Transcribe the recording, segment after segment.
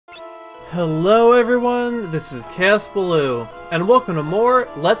Hello everyone, this is Chaos Baloo, and welcome to more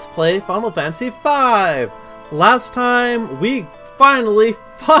Let's Play Final Fantasy V! Last time, we finally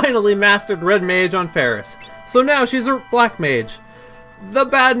mastered Red Mage on Ferris, so now she's a Black Mage. The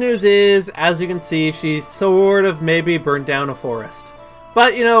bad news is, as you can see, she sort of maybe burned down a forest.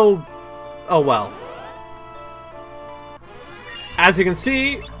 But, you know, oh well. As you can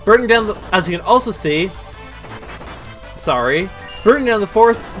see, burning down the, as you can also see, burning down the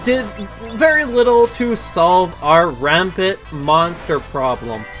forest did very little to solve our rampant monster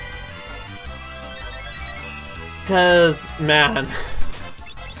problem. Cause, man,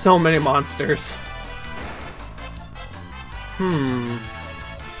 so many monsters. You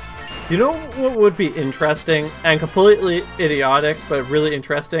know what would be interesting, and completely idiotic, but really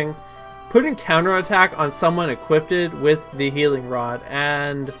interesting? Putting counterattack on someone equipped with the healing rod,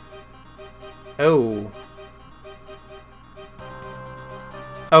 and... oh.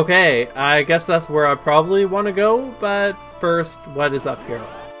 Okay, I guess that's where I probably want to go, but first, what is up here?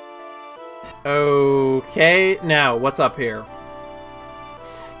 Okay, now, what's up here?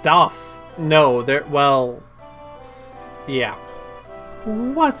 Stuff. No, there, well... yeah.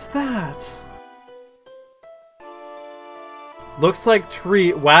 What's that? Looks like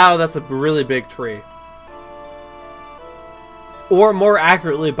tree. Wow, that's a really big tree. Or more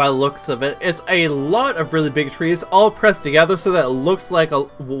accurately, by the looks of it, it's a lot of really big trees all pressed together so that it looks like a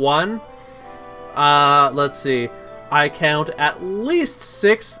one. Let's see. I count at least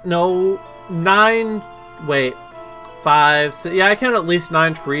 6, no, 9, wait, 5, 6, yeah, I count at least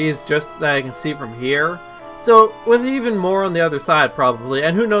 9 trees just that I can see from here. So, with even more on the other side, probably,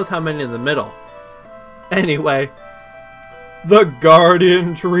 and who knows how many in the middle. Anyway, the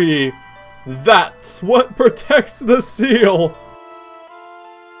Guardian Tree. That's what protects the seal.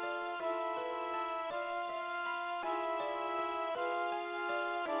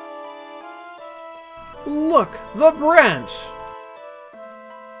 Look, the branch!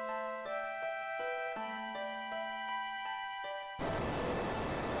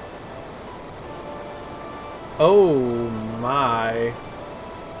 Oh my.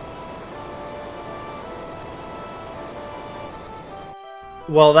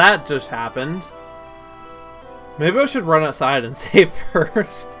 Well, that just happened. Maybe I should run outside and save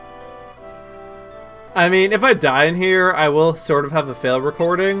first. I mean, if I die in here, I will sort of have a fail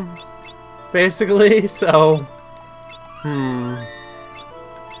recording. Basically, so... You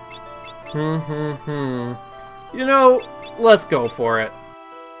know, let's go for it.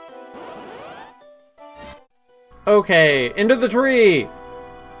 Okay, into the tree!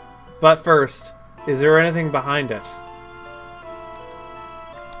 But first, is there anything behind it?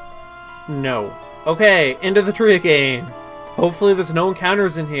 No. Okay, into the tree again. Hopefully there's no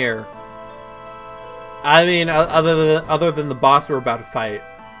encounters in here. I mean, other than the boss we're about to fight.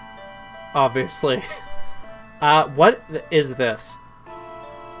 Obviously. What is this?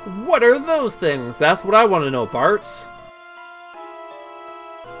 What are those things? That's what I want to know, Bartz.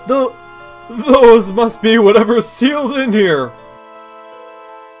 Those must be whatever's sealed in here.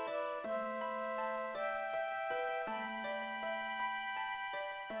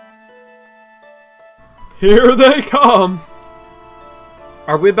 Here they come.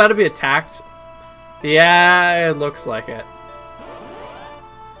 Are we about to be attacked? Yeah, it looks like it.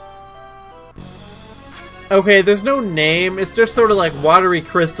 Okay, there's no name. It's just sort of like watery,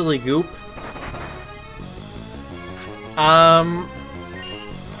 crystally goop.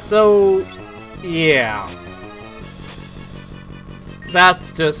 So, yeah.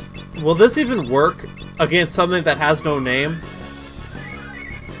 That's just... will this even work against something that has no name?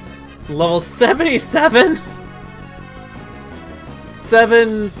 Level 77?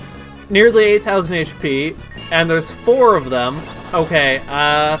 nearly 8,000 HP, and there's 4 of them. Okay,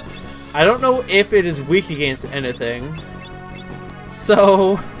 I don't know if it is weak against anything.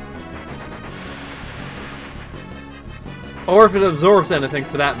 So... or if it absorbs anything,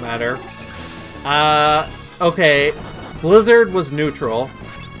 for that matter. Okay. Blizzard was neutral.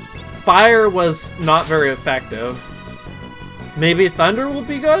 Fire was not very effective. Maybe Thunder will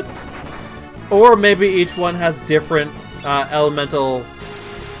be good? Or maybe each one has different elemental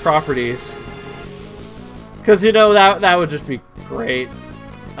properties. Because, you know, that would just be great.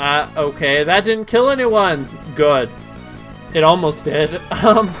 Okay, that didn't kill anyone. Good. It almost did.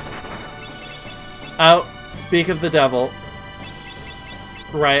 Oh, speak of the devil.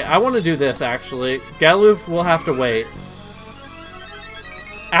 Right, I want to do this, actually. Galuf will have to wait.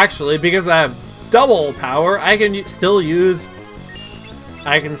 Actually, because I have double power, I can still do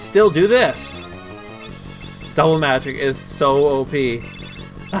this. Double magic is so OP.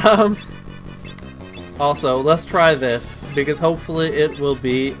 Also, let's try this, because hopefully it will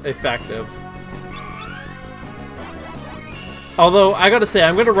be effective. Although, I gotta say,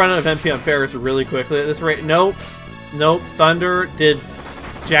 I'm gonna run out of MP on Ferris really quickly at this rate. Nope. Nope. Thunder did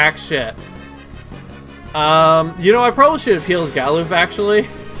jack shit. You know, I probably should have healed Galoof, actually.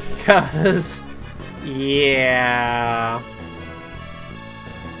 Because... yeah...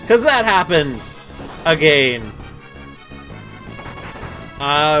 because that happened! Again.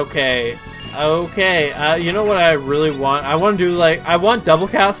 Okay. Okay, you know what I really want? I want to do, like, I want double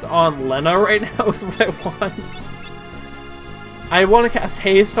cast on Lena right now is what I want. I want to cast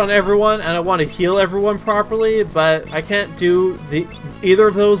haste on everyone, and I want to heal everyone properly, but I can't do either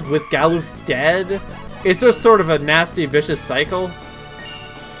of those with Galoof dead. It's just sort of a nasty, vicious cycle.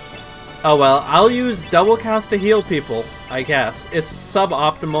 Oh well, I'll use double cast to heal people, I guess. It's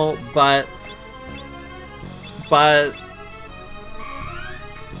suboptimal, but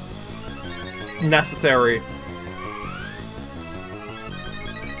necessary.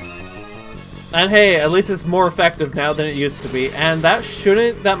 And hey, at least it's more effective now than it used to be. And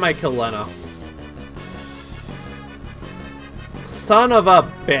that might kill Lena. Son of a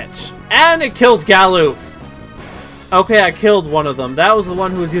bitch. And it killed Galoof! Okay, I killed one of them. That was the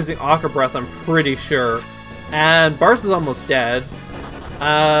one who was using Aqua Breath, I'm pretty sure. And Bars is almost dead.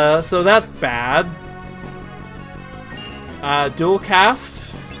 So that's bad. Dual cast.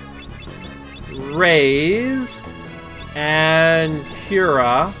 Raise. And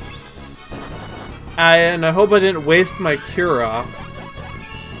Cura. And I hope I didn't waste my Cura.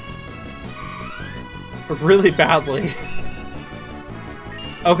 Really badly.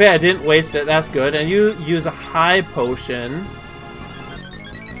 Okay, I didn't waste it. That's good. And you use a high potion.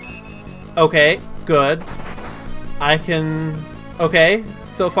 Okay, good. I can... okay,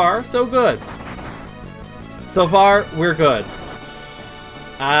 so far, so good. So far, we're good.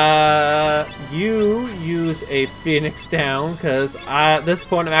 You use a Phoenix down, because at this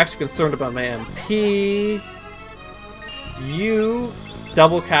point I'm actually concerned about my MP. You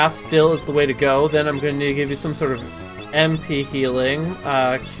double cast still is the way to go. Then I'm going to give you some sort of MP healing.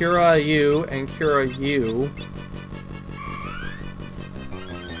 Cura you and Cura you.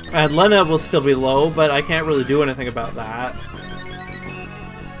 And Lena will still be low, but I can't really do anything about that.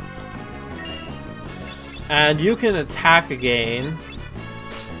 And you can attack again.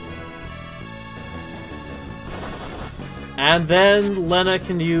 And then Lena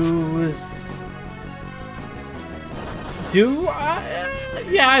can use...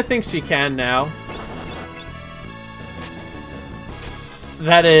 yeah, I think she can now.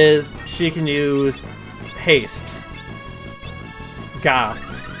 That is, she can use haste. Gah.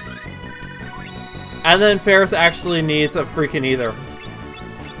 And then Ferris actually needs a freaking either.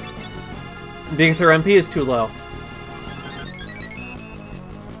 Because her MP is too low.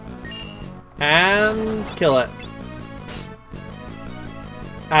 And kill it.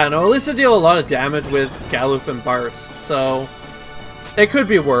 I don't know, at least I deal a lot of damage with Galoof and Bartz, so it could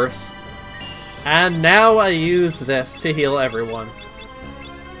be worse. And now I use this to heal everyone.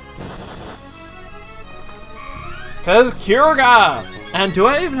 Cause Kurga! And do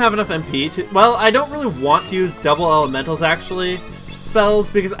I even have enough MP to... well, I don't really want to use double elementals, actually, spells,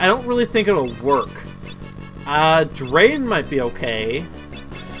 because I don't really think it'll work. Drain might be okay.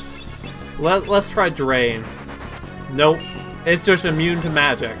 Let's try Drain. Nope. It's just immune to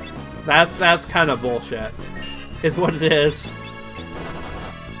magic. That's kind of bullshit. Is what it is.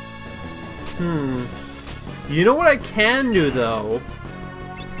 You know what I can do, though?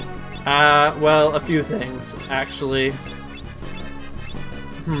 Well, a few things, actually.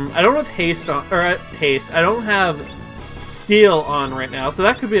 I don't have haste on, or haste. I don't have steel on right now, so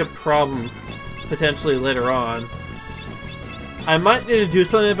that could be a problem potentially later on. I might need to do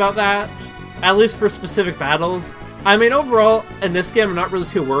something about that, at least for specific battles. I mean, overall, in this game, I'm not really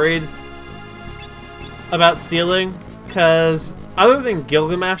too worried about stealing, because other than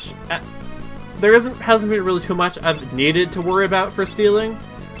Gilgamesh, there hasn't been really too much I've needed to worry about for stealing.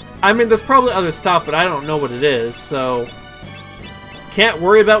 I mean, there's probably other stuff, but I don't know what it is, so... can't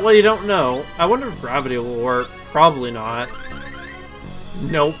worry about what you don't know. I wonder if gravity will work. Probably not.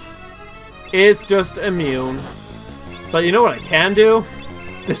 Nope. It's just immune. But you know what I can do?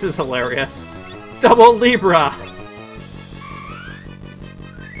 This is hilarious. Double Libra!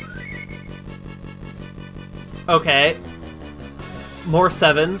 Okay. More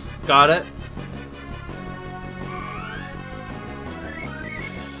 7s. Got it.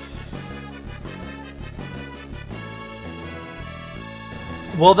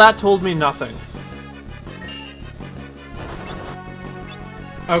 Well, that told me nothing.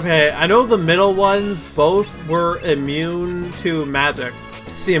 Okay, I know the middle ones both were immune to magic,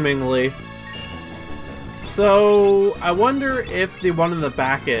 seemingly. So, I wonder if the one in the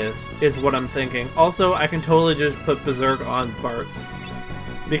back is what I'm thinking. Also, I can totally just put Berserk on Bart's,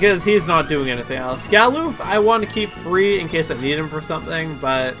 because he's not doing anything else. Galoof, I want to keep free in case I need him for something,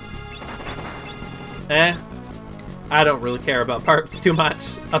 but... I don't really care about Bart's too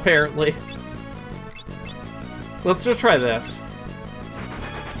much, apparently. Let's just try this.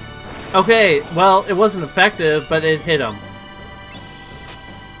 Okay, well, it wasn't effective, but it hit him.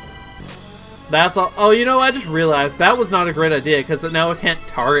 That's all. Oh, you know, I just realized that was not a great idea, because now I can't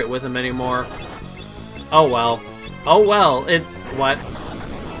target with him anymore. Oh well. Oh well. What?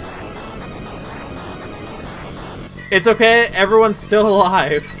 It's okay, everyone's still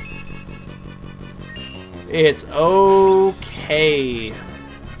alive. It's okay.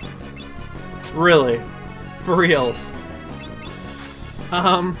 Really. For reals.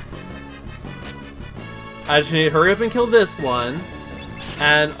 I just need to hurry up and kill this one.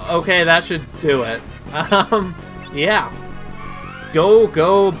 And, okay, that should do it. Yeah.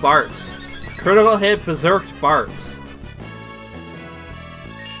 Go, Bart's. Critical hit, Berserked Bart's.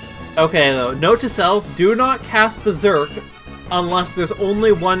 Okay, though. Note to self, do not cast Berserk unless there's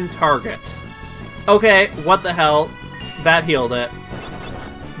only one target. Okay, what the hell? That healed it.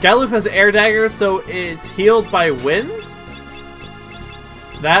 Galoof has air daggers, so it's healed by wind?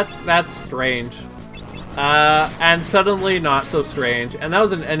 That's strange. And suddenly not so strange. And that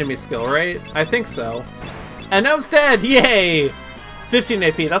was an enemy skill, right? I think so. And now it's dead! Yay! 15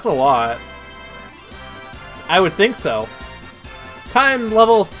 AP, that's a lot. I would think so. Time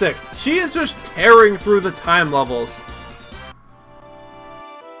level 6. She is just tearing through the time levels.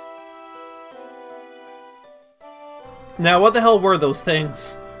 Now, what the hell were those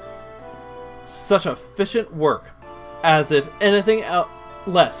things? Such efficient work. As if anything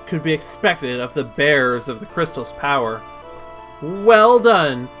less could be expected of the bearers of the crystal's power. Well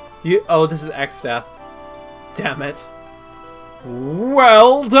done! Oh, this is X-Death. Damn it.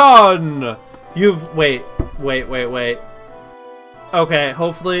 Well done! Wait. Okay,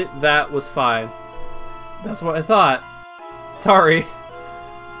 hopefully that was fine. That's what I thought. Sorry.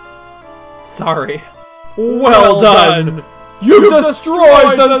 Well done! You've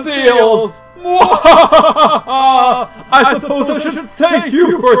destroyed the seals! I suppose I should thank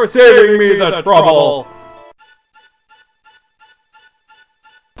you for saving me the trouble!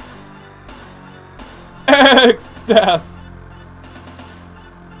 X-Death!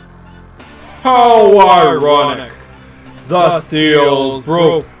 How ironic! The seals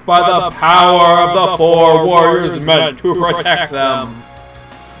broke by the power of the 4 warriors meant to protect them.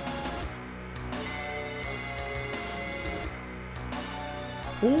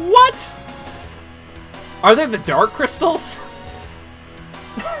 What? Are they the dark crystals?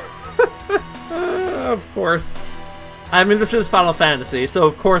 Of course. I mean, this is Final Fantasy, so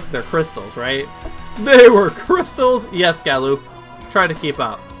of course they're crystals, right? They were crystals? Yes, Galoof. Try to keep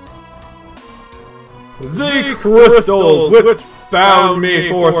up. The crystals which bound me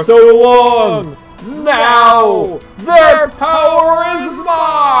for so long! Now, their power is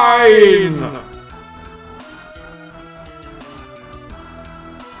mine!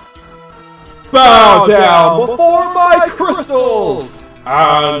 Bow down before my crystals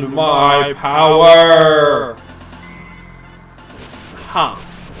and my power! Huh.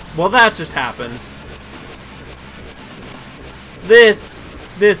 Well, that just happened. This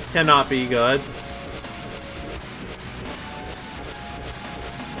cannot be good.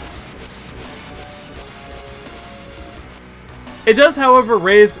 It does, however,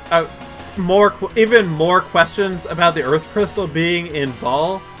 raise even more questions about the Earth Crystal being in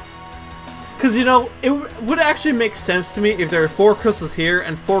Ball. Because, you know, it would actually make sense to me if there are 4 crystals here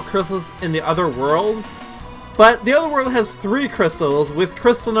and 4 crystals in the other world. But the other world has 3 crystals, with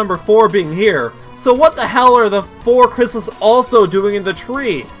crystal number 4 being here. So what the hell are the 4 crystals also doing in the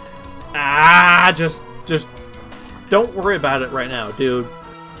tree? Just don't worry about it right now, dude.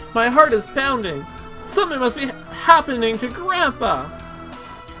 My heart is pounding. Something must be happening to Grandpa.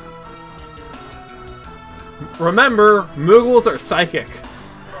 Remember, Moogles are psychic.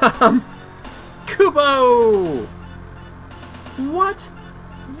 Kubo! What?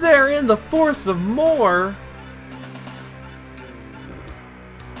 They're in the Forest of Moor?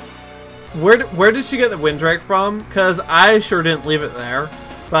 Where did she get the wind drake from? Because I sure didn't leave it there.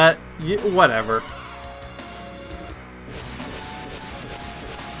 But, whatever.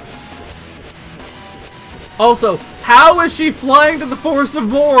 Also, how is she flying to the Forest of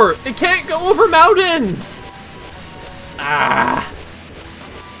Moor? It can't go over mountains!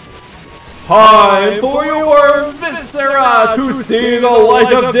 Time for your viscera to see the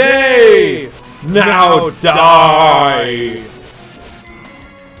light of day! Now die!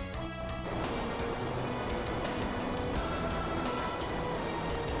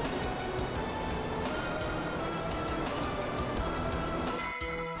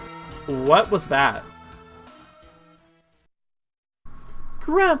 What was that?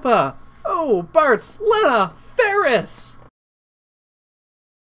 Grandpa! Oh, Bart's, Lena, Ferris!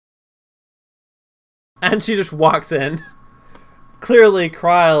 And she just walks in. Clearly,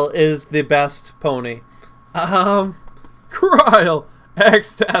 Kryle is the best pony. Kryle!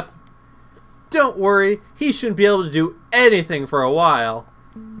 X-Death! Don't worry, he shouldn't be able to do anything for a while.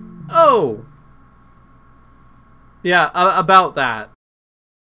 Oh! Yeah, about that.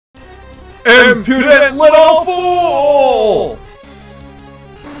 Impudent little fool!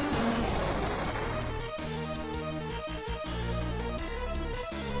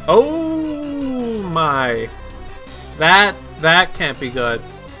 Oh my. That can't be good.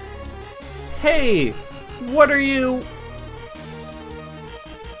 Hey, what are you...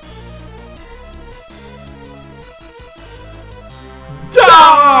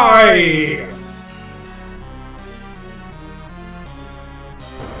 Die!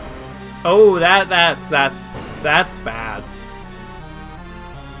 Oh, that's bad.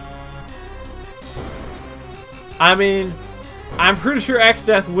 I mean, I'm pretty sure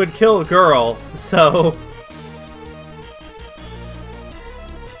X-Death would kill a girl, so...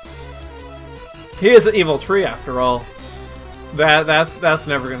 He is an evil tree, after all. That's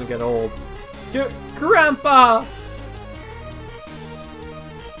never gonna get old. Grandpa!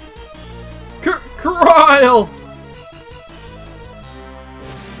 Kryle!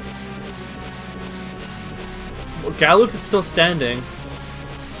 Well, Galoof is still standing.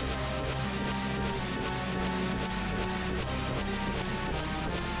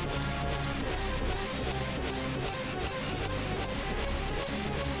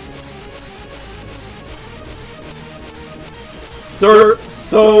 So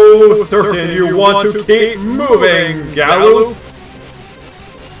certain you want to keep moving, Galoof?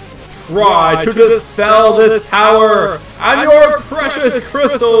 Try to dispel this power, and your precious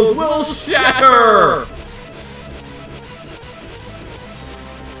crystals will shatter!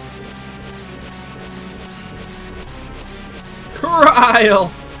 Kryle!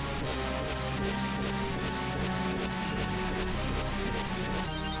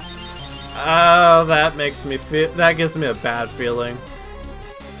 Oh, that makes me feel... That gives me a bad feeling.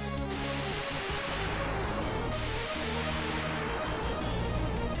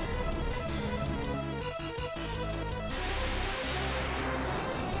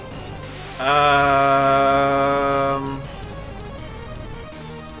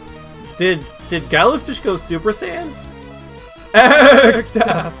 Did Galoof just go Super Saiyan?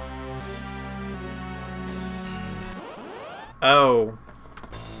 X-Death! Oh.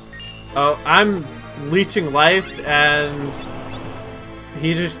 Oh, I'm leeching life, and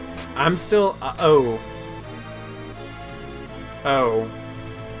he just... I'm still... oh. Oh.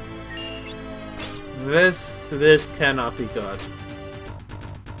 This cannot be good.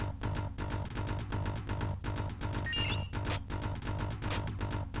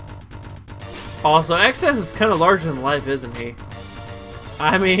 Also, X-Death is kind of larger than life, isn't he?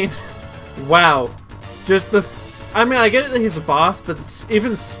 I mean, wow. Just this... I mean, I get it that he's a boss, but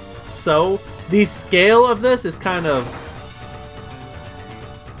even so, the scale of this is kind of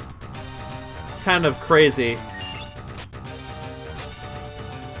crazy.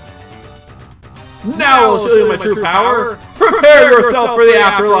 Now I'll show you my true power! Prepare yourself for the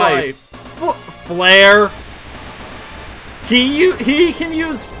afterlife! Flare? He can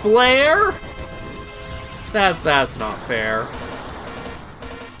use flare? That's not fair.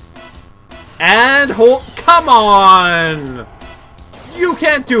 And hold... Come on! You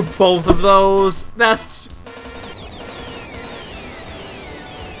can't do both of those. That's...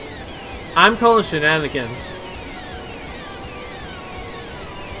 I'm calling shenanigans.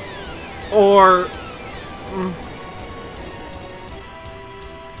 Or...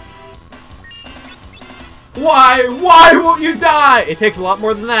 Why won't you die? It takes a lot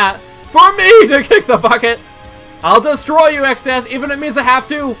more than that. For me to kick the bucket! I'll destroy you, X-Death, even if it means I have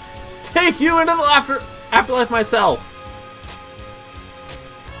to take you into the afterlife myself.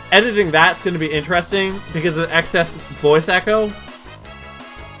 Editing that's going to be interesting because of X-Death's voice echo.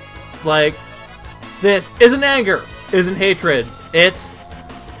 Like, this isn't anger, isn't hatred. It's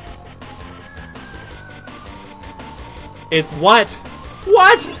what?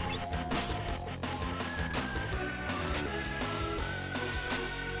 What?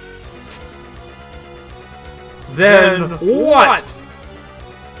 Then what?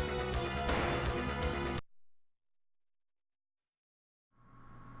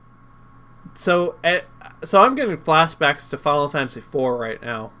 So I'm getting flashbacks to Final Fantasy IV right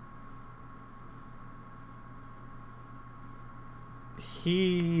now.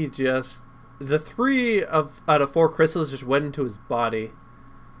 He just... The 3 out of 4 crystals just went into his body.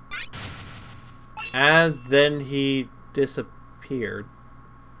 And then he disappeared.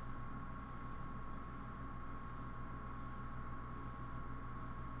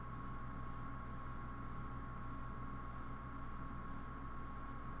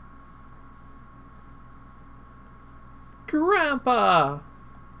 Grandpa!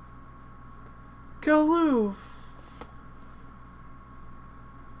 Galoof!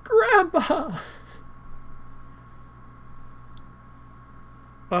 Grandpa!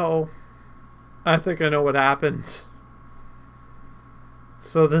 Oh, I think I know what happened.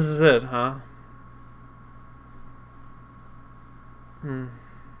 So this is it, huh?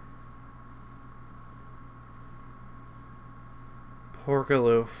 Poor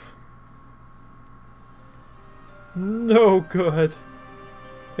Galoof. No good.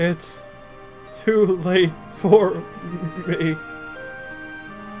 It's too late for me.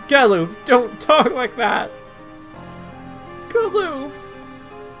 Galoof, don't talk like that! Galoof!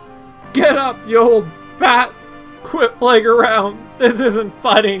 Get up, you old bat! Quit playing around! This isn't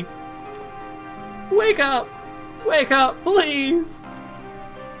funny! Wake up! Wake up, please!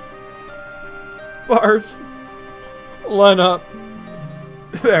 Bart, Lena,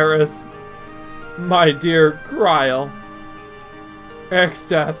 Ferris, my dear Kryle,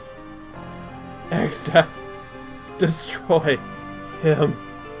 X-Death, destroy him.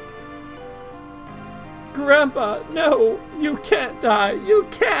 Grandpa, no, you can't die, you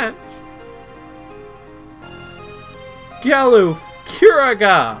can't! Galoof,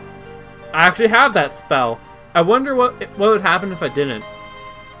 Curaga! I actually have that spell. I wonder what would happen if I didn't.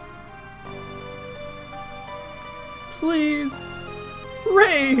 Please,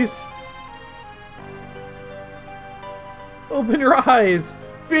 raise! Open your eyes!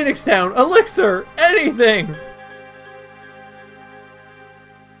 Phoenix Town, elixir, anything!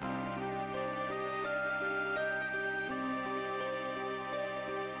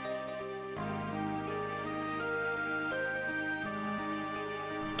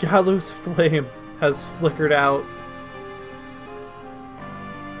 Galoof's flame has flickered out.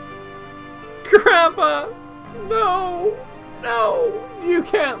 Grandpa! No! No! You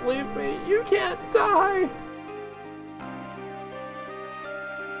can't leave me! You can't die!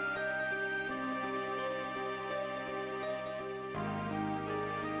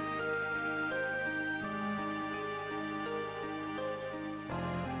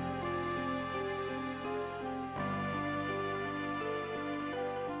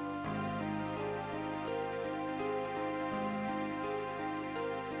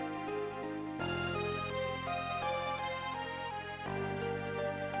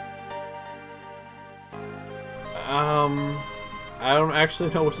 I don't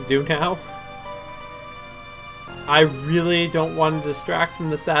actually know what to do now. I really don't want to distract from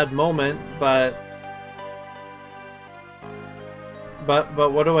the sad moment, but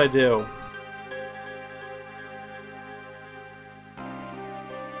what do I do?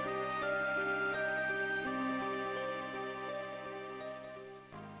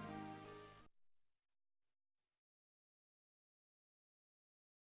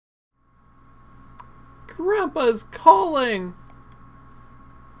 Grandpa's calling!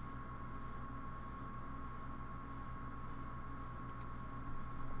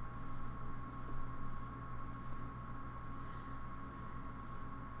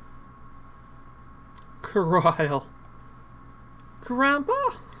 Kryle. Grandpa?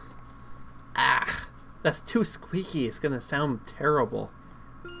 Ah, that's too squeaky. It's gonna sound terrible.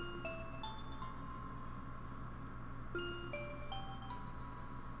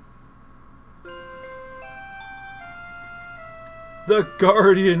 The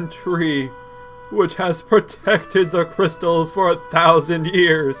guardian tree, which has protected the crystals for 1,000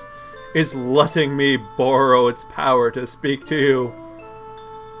 years, is letting me borrow its power to speak to you.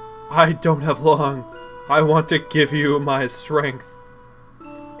 I don't have long. I want to give you my strength.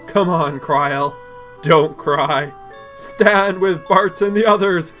 Come on, Kryle. Don't cry. Stand with Bart and the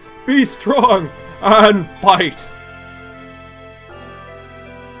others. Be strong and fight.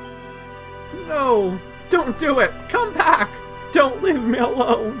 No, don't do it. Come back. Don't leave me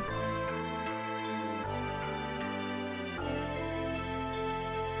alone.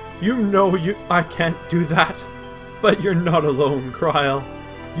 You know I can't do that. But you're not alone, Kryle.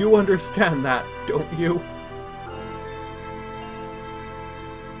 You understand that, don't you?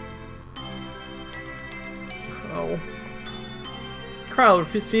 Oh. Kryle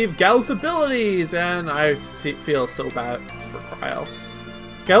would receive Galoof's abilities, and I feel so bad for Kryle.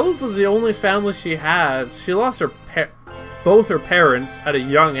 Galoof was the only family she had. She lost her both her parents at a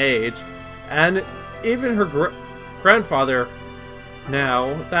young age, and even her grandfather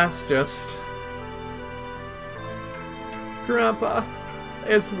now. That's just... Grandpa,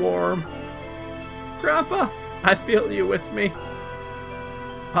 it's warm. Grandpa, I feel you with me.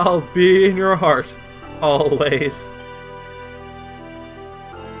 I'll be in your heart, always.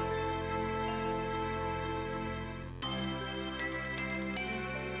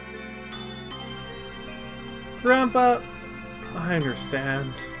 Grandpa, I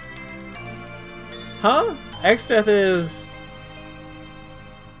understand. Huh? X-Death is...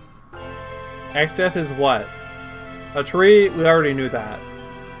 X-Death is what? A tree? We already knew that.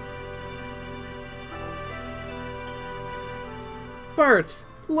 Bart,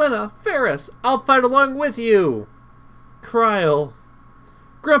 Lena, Ferris, I'll fight along with you! Kryl.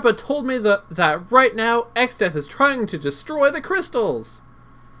 Grandpa told me that right now X-Death is trying to destroy the crystals!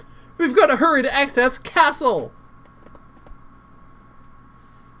 We've got to hurry to X-Death's castle!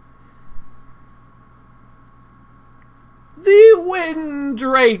 The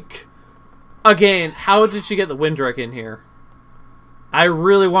Windrake! Again, how did she get the Windrake in here? I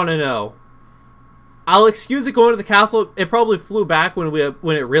really want to know. I'll excuse it going to the castle. It probably flew back when it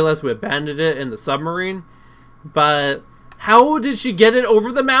realized we abandoned it in the submarine. But how did she get it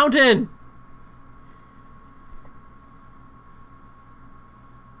over the mountain?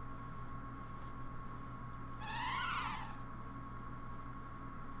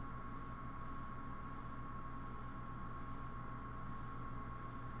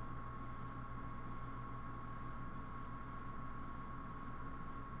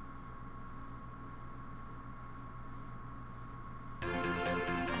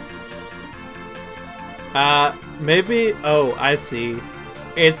 Maybe... Oh, I see.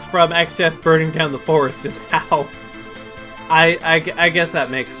 It's from X-Death burning down the forest is how. I guess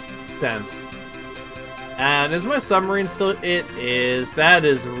that makes sense. And is my submarine still... It is. That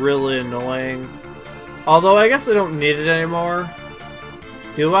is really annoying. Although, I guess I don't need it anymore.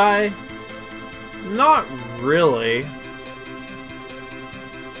 Do I? Not really.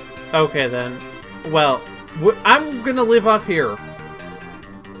 Okay, then. Well, I'm gonna leave off here.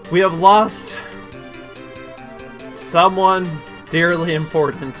 We have lost... someone dearly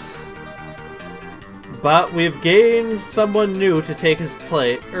important. But we've gained someone new to take his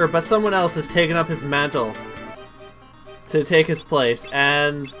place, but someone else has taken up his mantle to take his place,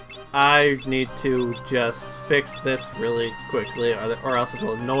 and I need to just fix this really quickly, or else it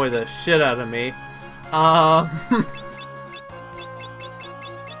will annoy the shit out of me.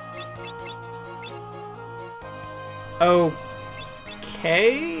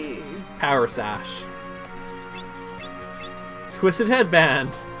 Okay, Power Sash. Twisted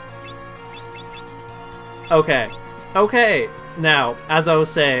Headband. Okay. Okay. Now, as I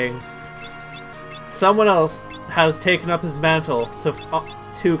was saying, someone else has taken up his mantle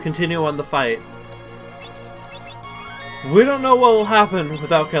to continue on the fight. We don't know what will happen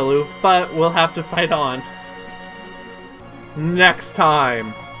without Galoof, but we'll have to fight on. Next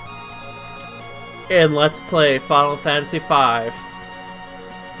time in Let's Play Final Fantasy V.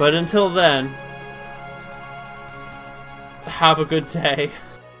 But until then, have a good day.